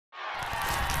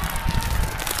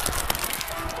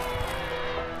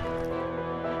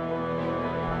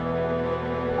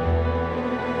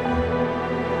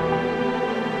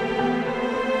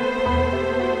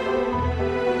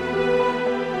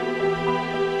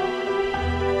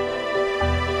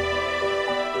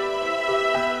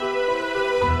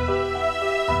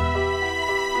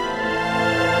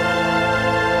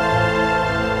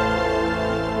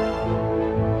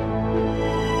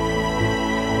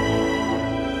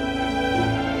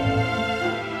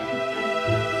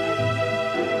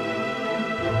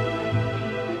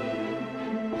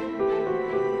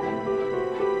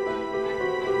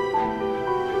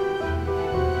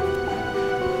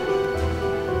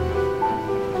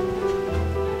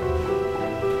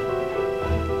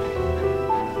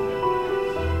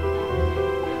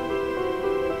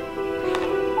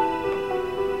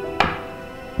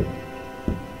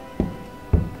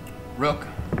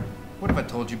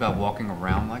about walking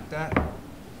around like that?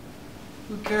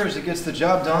 Who cares? It gets the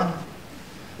job done.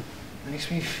 Makes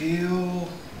me feel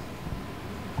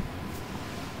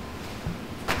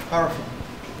powerful.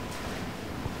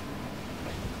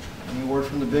 Any word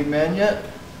from the big man yet?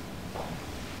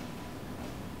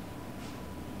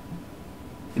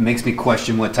 It makes me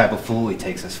question what type of fool he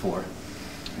takes us for.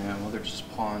 Yeah, well, they're just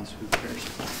pawns. Who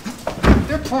cares?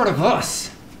 They're part of us.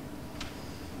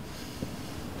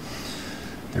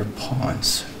 They're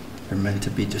pawns. They're meant to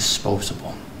be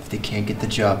disposable. If they can't get the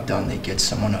job done, they get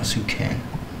someone else who can.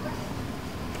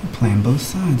 You're playing both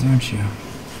sides, aren't you?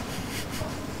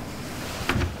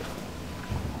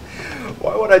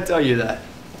 Why would I tell you that?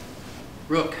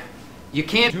 Rook, you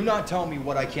can't... Do not tell me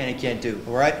what I can and can't do,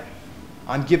 all right?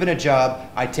 I'm given a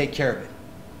job, I take care of it.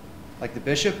 Like the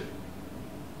bishop?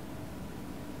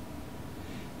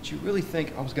 Did you really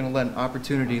think I was gonna let an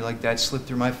opportunity like that slip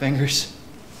through my fingers?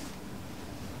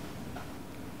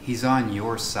 He's on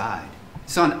your side.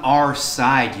 He's on our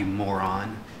side, you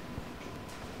moron.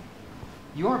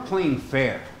 You aren't playing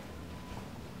fair.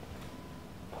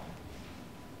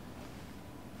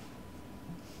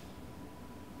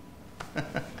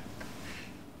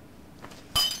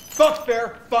 Fuck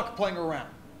fair, fuck playing around.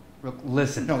 Rook,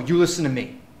 listen. No, you listen to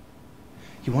me.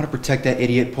 You want to protect that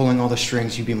idiot pulling all the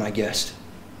strings, you be my guest.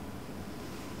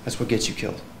 That's what gets you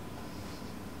killed.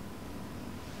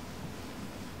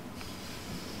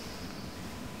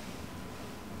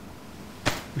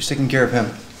 Who's taking care of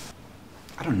him?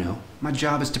 I don't know. My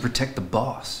job is to protect the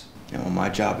boss. You know, my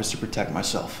job is to protect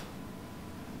myself.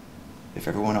 If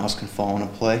everyone else can fall into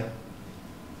play,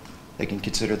 they can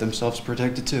consider themselves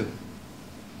protected too.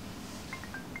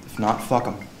 If not, fuck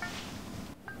them.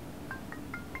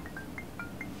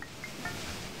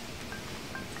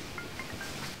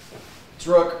 It's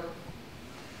Rook.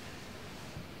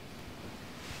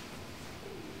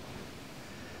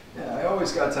 Yeah, I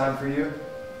always got time for you.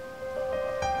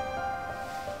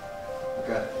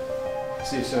 Okay.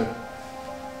 See you soon.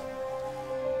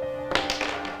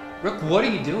 Rook, what are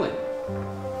you doing?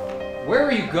 Where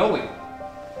are you going?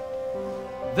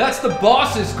 That's the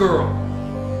boss's girl!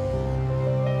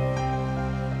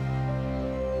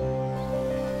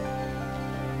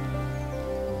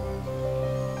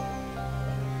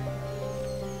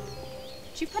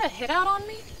 Did you put a hit out on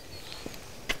me?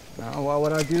 No, why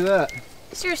would I do that?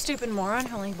 So you're a stupid moron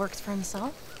who only works for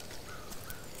himself?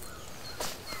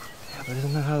 Yeah, but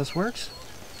isn't that how this works?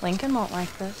 Lincoln won't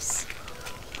like this.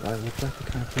 Do I look like the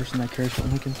kind of person that cares what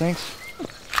Lincoln thinks?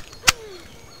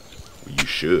 You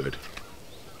should.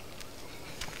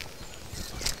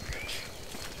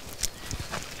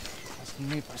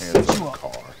 Hands on the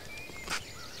car.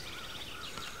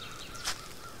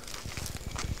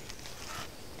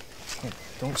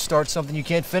 Don't start something you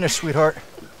can't finish, sweetheart.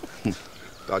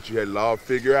 Thought you had it all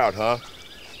figured out, huh?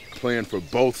 Playing for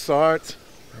both sides?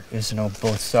 There is no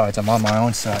both sides. I'm on my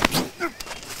own side.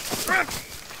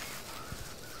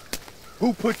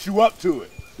 Who put you up to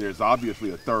it? There's obviously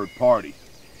a third party,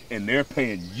 and they're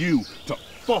paying you to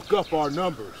fuck up our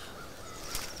numbers.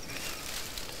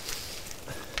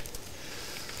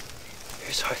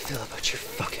 Here's how I feel about your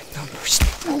fucking numbers.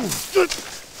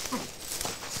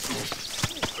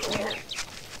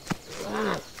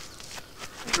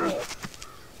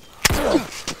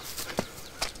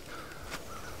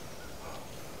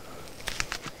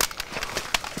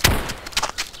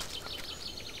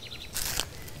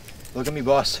 Look at me,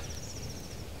 boss.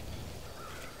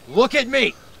 Look at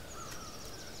me!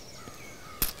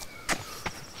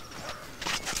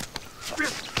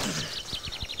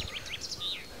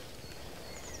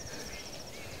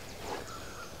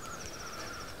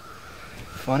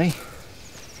 Funny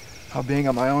how being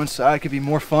on my own side could be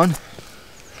more fun.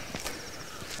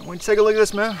 Why don't you take a look at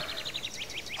this, man?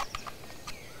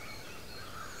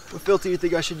 What filter do you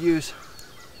think I should use?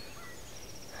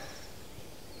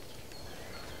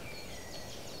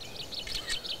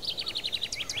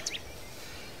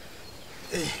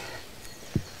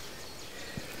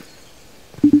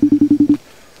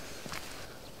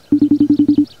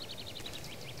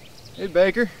 Hey,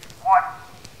 Baker. What?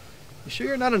 You sure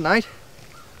you're not a knight?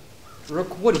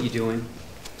 Rook, what are you doing?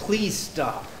 Please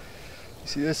stop.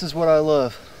 See, this is what I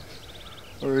love.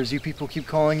 Or as you people keep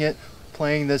calling it,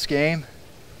 playing this game.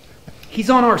 He's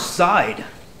on our side.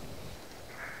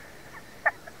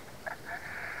 I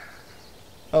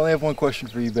only have one question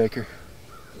for you, Baker.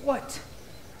 What?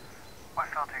 What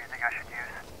filter do you think I should use?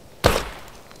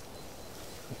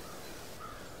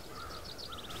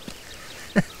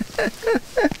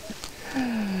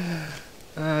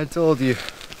 I told you,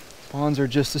 pawns are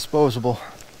just disposable.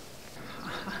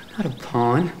 I'm not a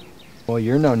pawn. Well,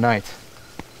 you're no knight.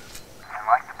 I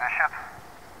like the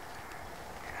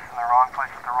the wrong place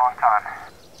at the wrong time.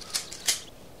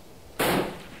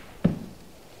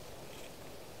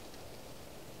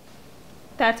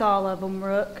 That's all of them,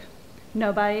 Rook.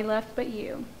 Nobody left but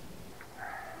you.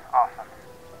 Awesome.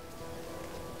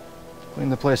 Clean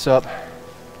the place up.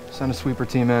 Send a sweeper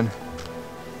team in.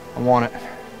 I want it.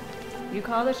 You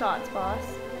call the shots, boss.